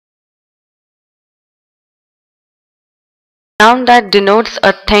Noun that denotes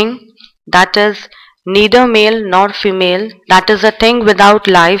a thing that is neither male nor female, that is a thing without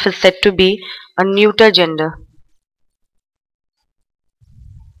life, is said to be a neuter gender.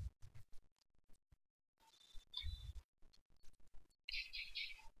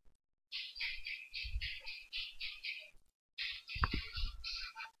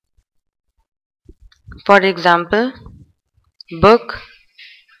 For example, book,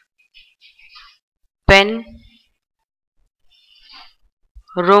 pen,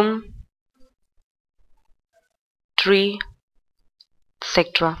 room, tree,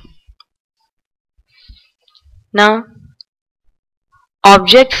 etc. Now,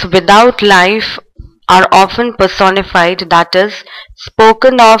 objects without life are often personified, that is,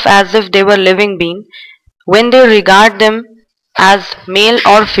 spoken of as if they were living beings, when they regard them as male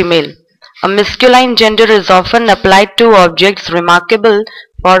or female. A masculine gender is often applied to objects remarkable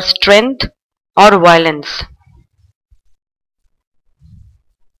for strength or violence.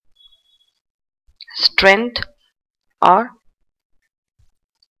 Strength or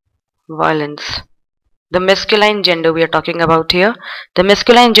violence. The masculine gender we are talking about here. The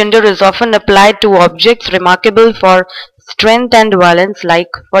masculine gender is often applied to objects remarkable for strength and violence, like,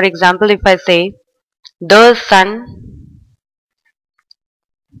 for example, if I say the sun,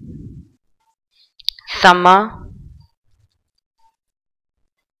 summer,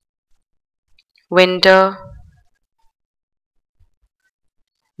 winter,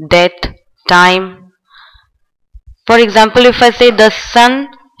 death, time. For example, if I say the sun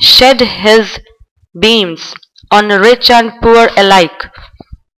shed his beams on rich and poor alike.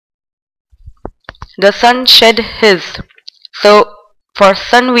 The sun shed his. So for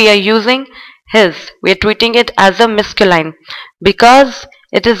sun we are using his. We are treating it as a masculine because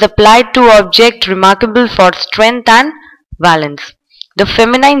it is applied to object remarkable for strength and violence. The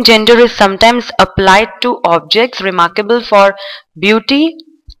feminine gender is sometimes applied to objects remarkable for beauty,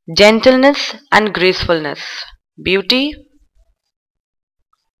 gentleness and gracefulness. Beauty,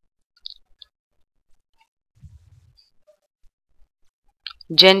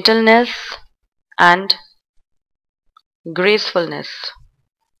 gentleness and gracefulness.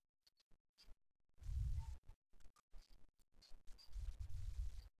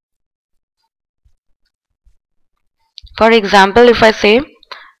 For example, if I say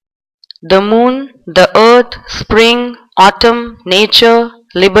the moon, the earth, spring, autumn, nature,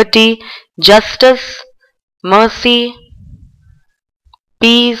 liberty, justice, mercy,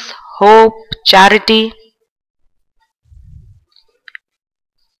 peace, hope, charity.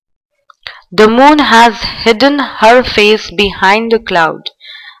 The moon has hidden her face behind a cloud.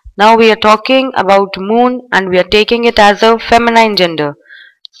 Now we are talking about moon and we are taking it as a feminine gender.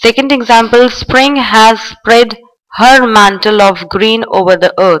 Second example, spring has spread her mantle of green over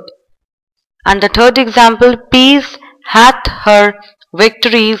the earth. And the third example, peace hath her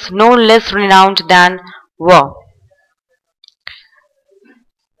victories no less renowned than war.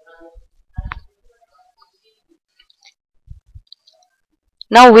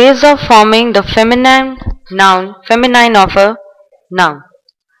 Now ways of forming the feminine of a noun.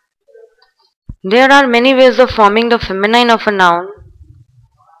 There are many ways of forming the feminine of a noun.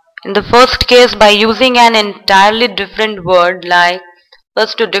 In the first case, by using an entirely different word, like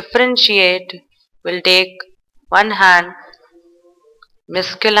first to differentiate, we'll take one hand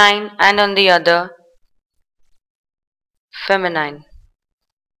masculine and on the other feminine.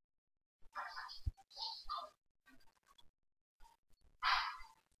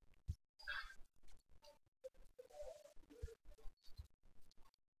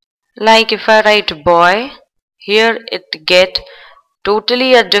 Like if I write boy, here it get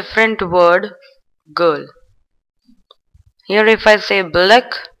totally a different word, girl. Here if I say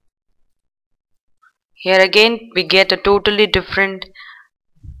bullock, here again we get a totally different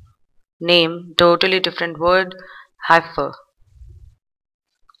name, totally different word, heifer.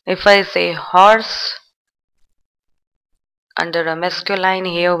 If I say horse, under a masculine,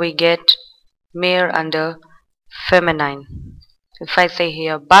 here we get mare under feminine. If I say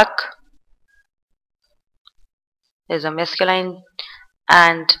here buck is a masculine,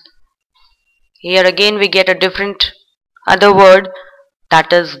 and here again we get a different other word,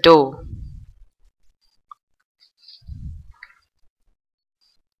 that is doe.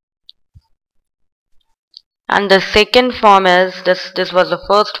 And the second form is this was the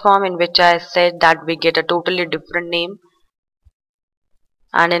first form in which I said that we get a totally different name.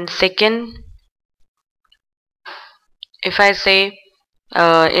 And in second, if I say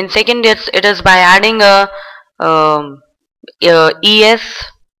in second, it is by adding a es,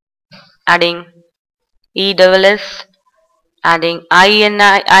 adding ESS, adding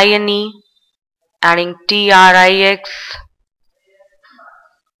INE, adding TRIX,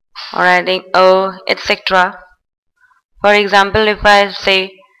 or adding a, etc. For example, if I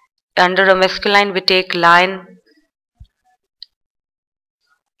say under a masculine we take lion,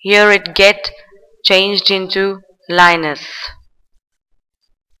 here it get changed into lioness.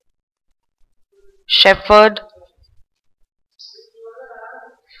 Shepherd,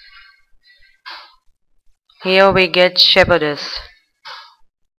 here we get shepherdess.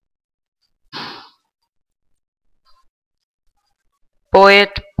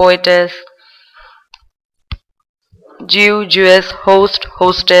 Poet, poetess. Jew, Jewess, host,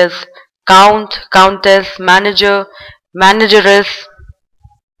 hostess. Count, countess. Manager, manageress.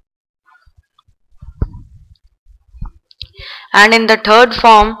 And in the third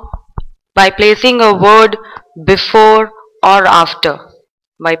form, by placing a word before or after.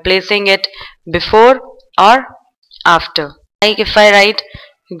 By placing it before or after. Like if I write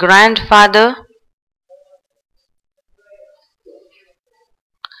grandfather,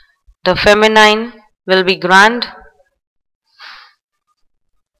 the feminine will be grand.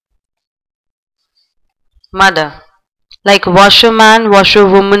 Mother. Like washerman,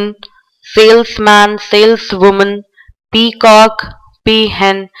 washerwoman, salesman, saleswoman, peacock,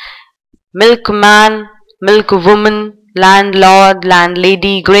 peahen, milkman, milkwoman, landlord,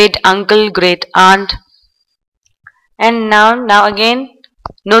 landlady, great uncle, great aunt. And now again,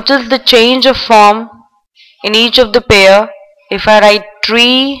 notice the change of form in each of the pair. If I write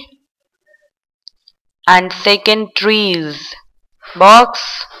tree and second trees,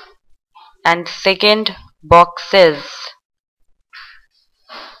 box and second boxes.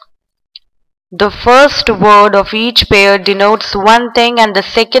 The first word of each pair denotes one thing and the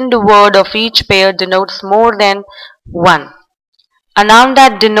second word of each pair denotes more than one. A noun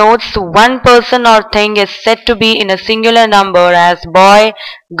that denotes one person or thing is said to be in a singular number as boy,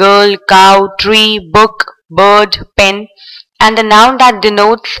 girl, cow, tree, book, bird, pen. And a noun that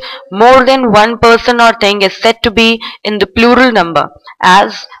denotes more than one person or thing is said to be in the plural number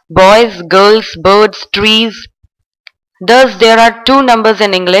as boys, girls, birds, trees. Thus there are two numbers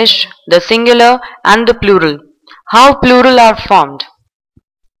in English, the singular and the plural. How plural are formed?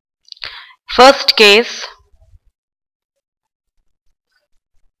 First case,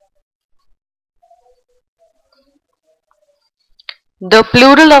 the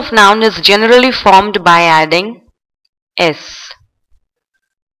plural of noun is generally formed by adding s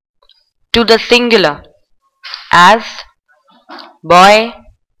to the singular as boy,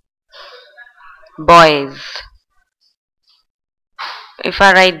 boys. If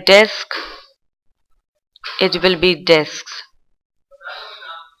I write desk, it will be desks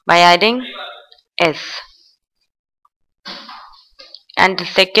by adding s. And the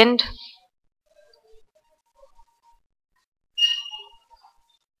second,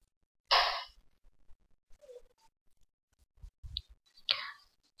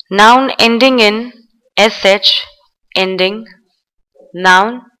 noun ending in sh, ending,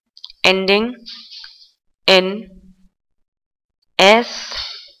 noun ending in s,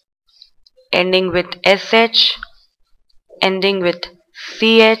 ending with sh, ending with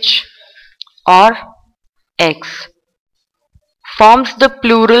ch or x, forms the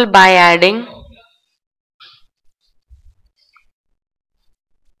plural by adding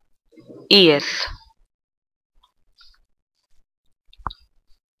es.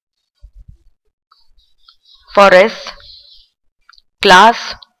 For s,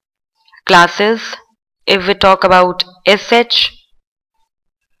 class, classes. If we talk about sh,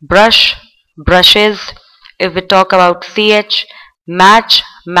 brush, brushes. If we talk about ch, match,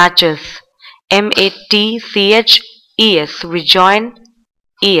 matches. matches, we join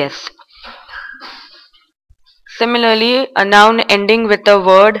es. Similarly, a noun ending with the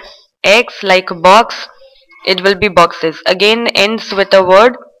word x like box, it will be boxes. Again ends with the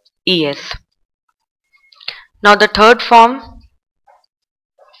word es. Now the third form,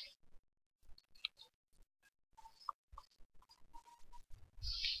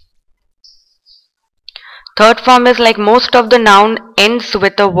 is like most of the noun ends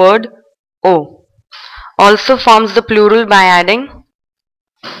with the word o. Also forms the plural by adding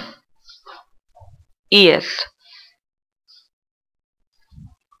es.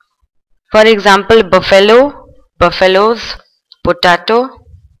 For example, buffalo, buffaloes, potato,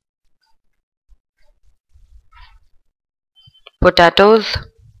 potatoes.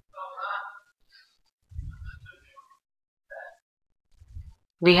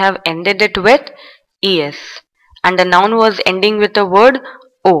 We have ended it with es and the noun was ending with the word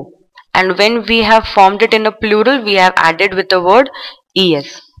o, and when we have formed it in a plural we have added with the word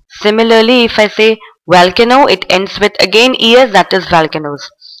es. Similarly, if I say volcano, it ends with again es, that is volcanoes.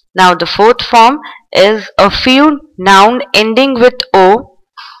 Now the fourth form is a few noun ending with o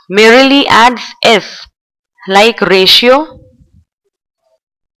merely adds s, like ratio,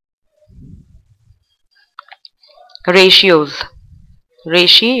 ratios,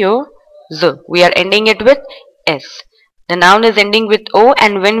 ratios. We are ending it with s. The noun is ending with o,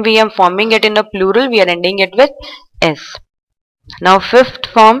 and when we are forming it in a plural, we are ending it with s. Now fifth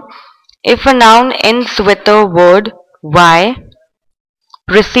form, if a noun ends with a word y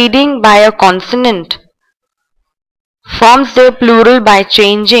preceding by a consonant, forms their plural by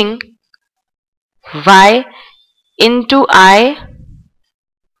changing y into I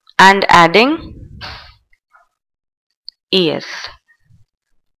and adding es.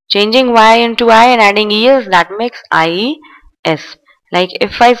 Changing y into I and adding es, that makes ies. Like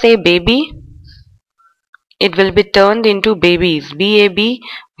if I say baby, it will be turned into babies. B-A-B,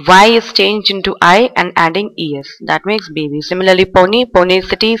 Y is changed into I and adding es. That makes baby. Similarly, pony, pony,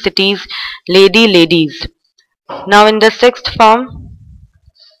 city, cities, lady, ladies. Now in the sixth form,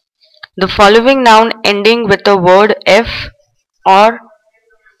 the following noun ending with the word F or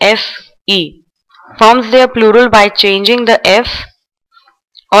Fe forms their plural by changing the F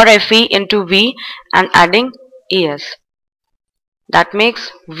or Fe into V and adding es. That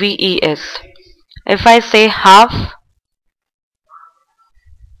makes VES. If I say half,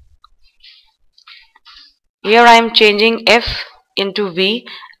 here I am changing F into V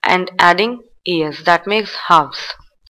and adding ES. That makes halves.